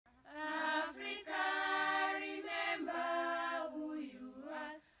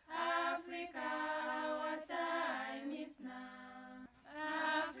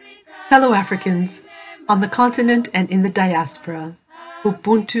Fellow Africans, on the continent and in the diaspora,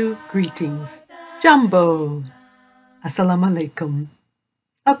 Ubuntu greetings. Jambo. Assalamu alaikum.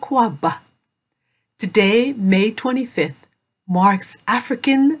 Akwaba. Today, May 25th, marks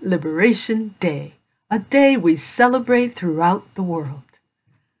African Liberation Day, a day we celebrate throughout the world.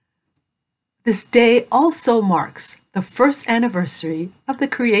 This day also marks the first anniversary of the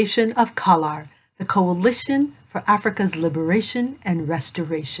creation of CALAR, the Coalition for Africa's Liberation and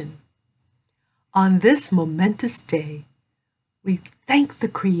Restoration. On this momentous day, we thank the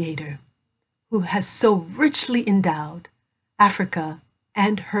Creator who has so richly endowed Africa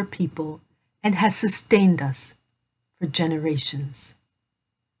and her people and has sustained us for generations.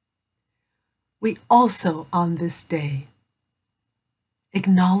 We also, on this day,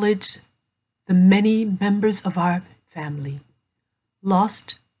 acknowledge the many members of our family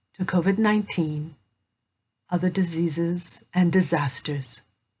lost to COVID-19, other diseases, and disasters.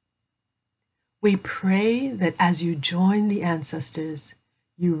 We pray that as you join the ancestors,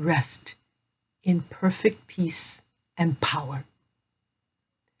 you rest in perfect peace and power.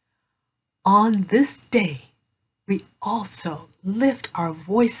 On this day, we also lift our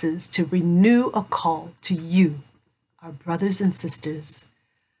voices to renew a call to you, our brothers and sisters,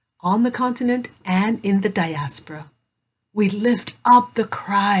 on the continent and in the diaspora. We lift up the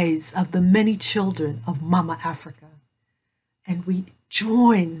cries of the many children of Mama Africa, and we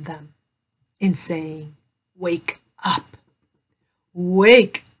join them in saying, wake up,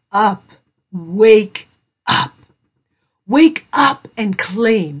 wake up, wake up. Wake up and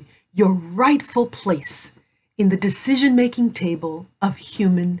claim your rightful place in the decision-making table of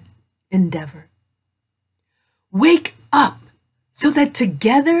human endeavor. Wake up so that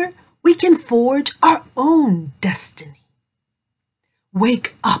together we can forge our own destiny.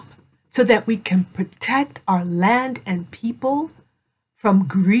 Wake up so that we can protect our land and people from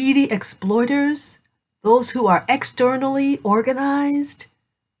greedy exploiters, those who are externally organized,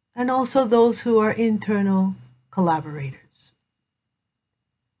 and also those who are internal collaborators.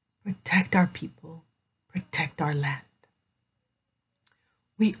 Protect our people, protect our land.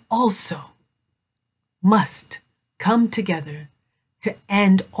 We also must come together to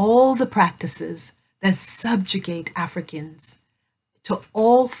end all the practices that subjugate Africans to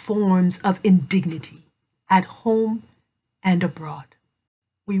all forms of indignity at home and abroad.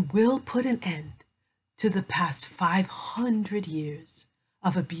 We will put an end to the past 500 years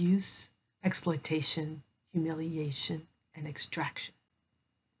of abuse, exploitation, humiliation, and extraction.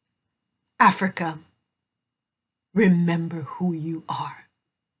 Africa, remember who you are.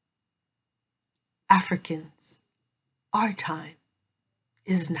 Africans, our time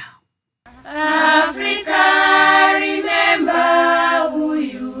is now. Africa, remember who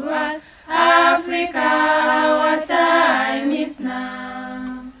you are. Africa, our time is now.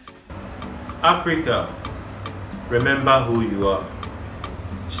 Africa, remember who you are.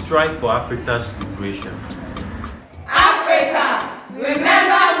 Strive for Africa's liberation. Africa,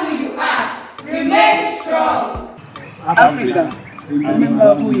 remember who you are. Remain strong. Africa,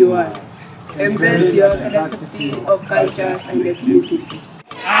 remember who you are. Embrace your diversity of cultures and ethnicity.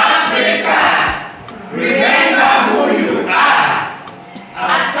 Africa, remember who you are.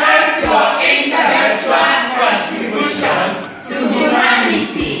 Accept your intellectual contribution to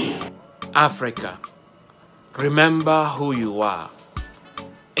humanity. Africa, remember who you are.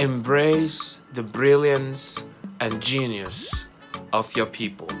 Embrace the brilliance and genius of your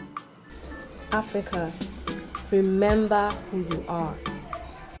people. Africa, remember who you are.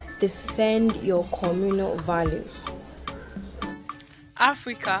 Defend your communal values.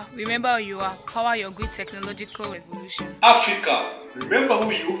 Africa, remember who you are. Power your good technological revolution. Africa, remember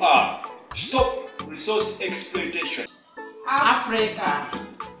who you are. Stop resource exploitation. Africa,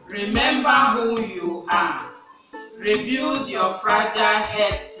 remember who you are. Rebuild your fragile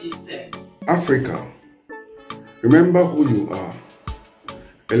health system. Africa, remember who you are.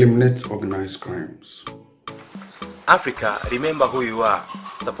 Eliminate organized crimes. Africa, remember who you are.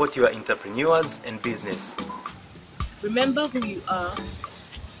 Support your entrepreneurs and business. Remember who you are.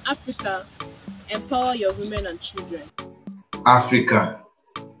 Africa, empower your women and children. Africa,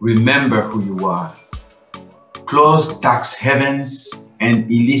 remember who you are. Close tax havens and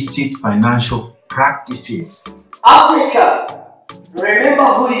illicit financial practices. Africa, remember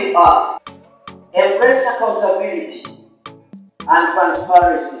who you are. Embrace accountability and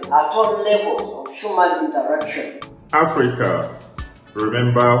transparency at all levels of human interaction. Africa,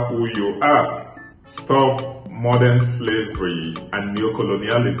 remember who you are. Stop modern slavery and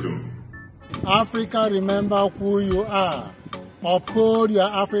neocolonialism. Africa, remember who you are. Uphold your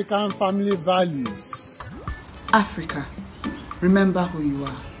African family values. Africa, remember who you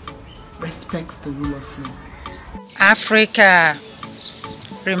are. respects the rule of law. Africa,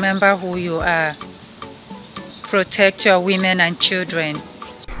 remember who you are. Protect your women and children.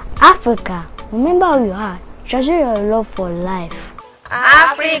 Africa, remember who you are. Treasure your love for life.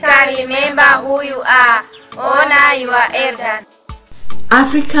 Africa, remember who you are. Honor your elders.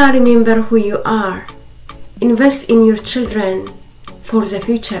 Africa, remember who you are. Invest in your children for the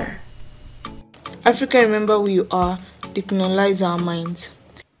future. Africa, remember who you are. Decolonize our minds.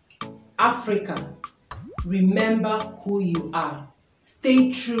 Africa, remember who you are.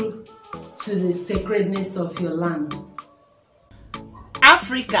 Stay true to the sacredness of your land.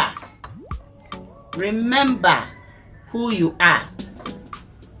 Africa, remember who you are.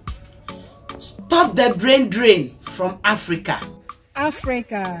 Stop the brain drain from Africa.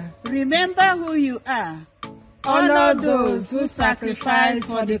 Africa, remember who you are. Honor those who sacrifice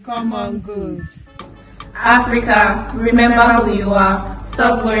for the common good. Africa, remember who you are.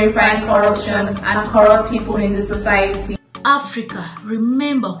 Stop glorifying corruption and corrupt people in the society. Africa,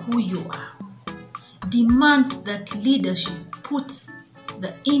 remember who you are. Demand that leadership puts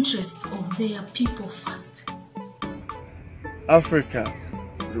the interests of their people first. Africa,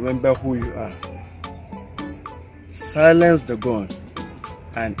 remember who you are. Silence the gun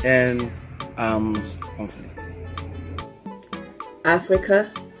and end arms conflicts.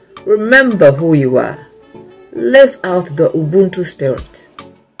 Africa, remember who you are. Live out the Ubuntu spirit.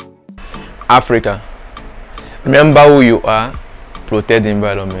 Africa, remember who you are. Protect the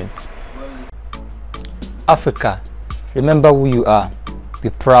environment. Africa, remember who you are. Be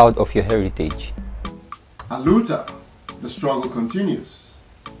proud of your heritage. Aluta, the struggle continues.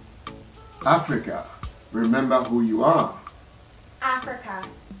 Africa, remember who you are. Africa,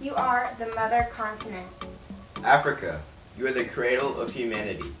 you are the mother continent. Africa, you are the cradle of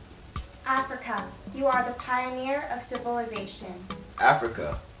humanity. Africa, you are the pioneer of civilization.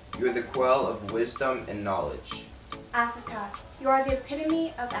 Africa, you are the quell of wisdom and knowledge. Africa, you are the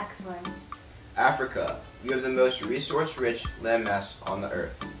epitome of excellence. Africa, you have the most resource-rich landmass on the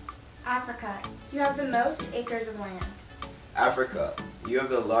earth. Africa, you have the most acres of land. Africa, you have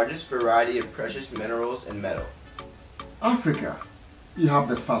the largest variety of precious minerals and metal. Africa, you have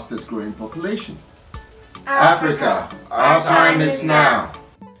the fastest growing population. Africa, our time is now.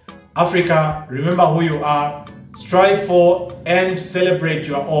 Africa, remember who you are. Strive for and celebrate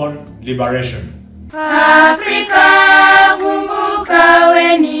your own liberation. Afrika, kumbuka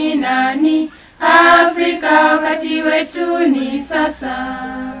we ni nani. Afrika, wakati wetu ni sasa.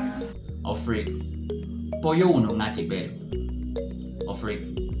 Afrika, poyo uno ngati belo. Afrika,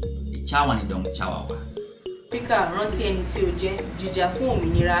 ichawa ni dong chawa wa. Afrika, rántí ẹni tí ó jẹ́ jíjà fún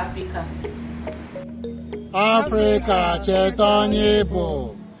òmìnira Afrika. Africa, chetanye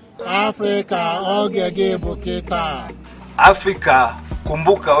bo. Africa, ogege bukita. Afrika,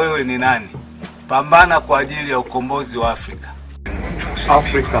 kumbuka wewe ni nani. Pambana kwa ajili ya ukombozi wa Afrika.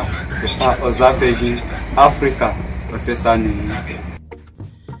 Africa, Ozafeji, Africa, Professor Nini.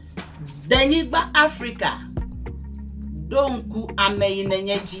 Denigba Africa, Donku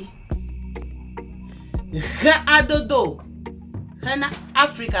Ameyinenyeji. He adodo, hena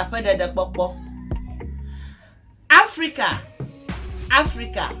Africa pede de popo. Africa,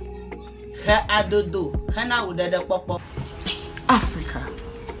 Africa, he adodo, hena ude de popo. Africa,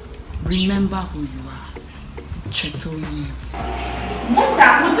 remember who you are. Chetonye.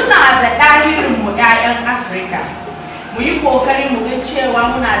 Mutuna da ɗaririn mu ƴaƴan Afrika. Mu yi kokari mu ga cewa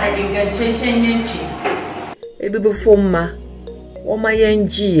muna da ingantaccen yanci. Ebibufo mma, woma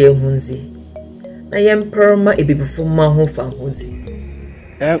yenji yehunzi. Na yemperma ebibufo mma ho fa hunzi.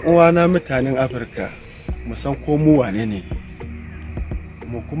 Uwana mutanen Afirka, mu san ko mu wane ne.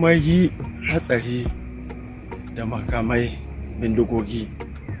 Mu kuma yi hatsari da makamai bindigogi.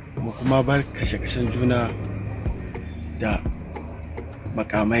 Mu kuma bar kashe-kashen juna da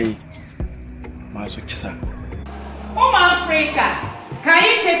makamai masu kisa. Africa,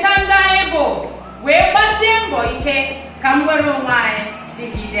 kayi chetanga ebo, we basembo ike kambaro mai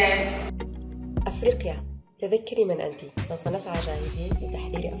digide. أفريقيا تذكري من أنت سوف نسعى جاهدين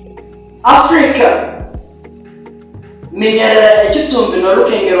لتحرير أفريقيا. Africa, minyere echitumbi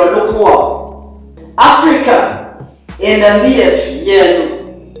n'olukengero lukuwa. Africa, enambia yenu.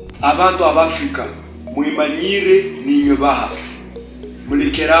 Abantu ab'Afrika mwimanyire ninyubaha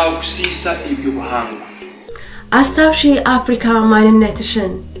mulikeraho kusisa ibyo buhangwa. أستوشي أفريقيا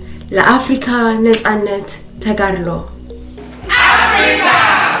ماننتشن لأفريقيا نزعنت تغارلو.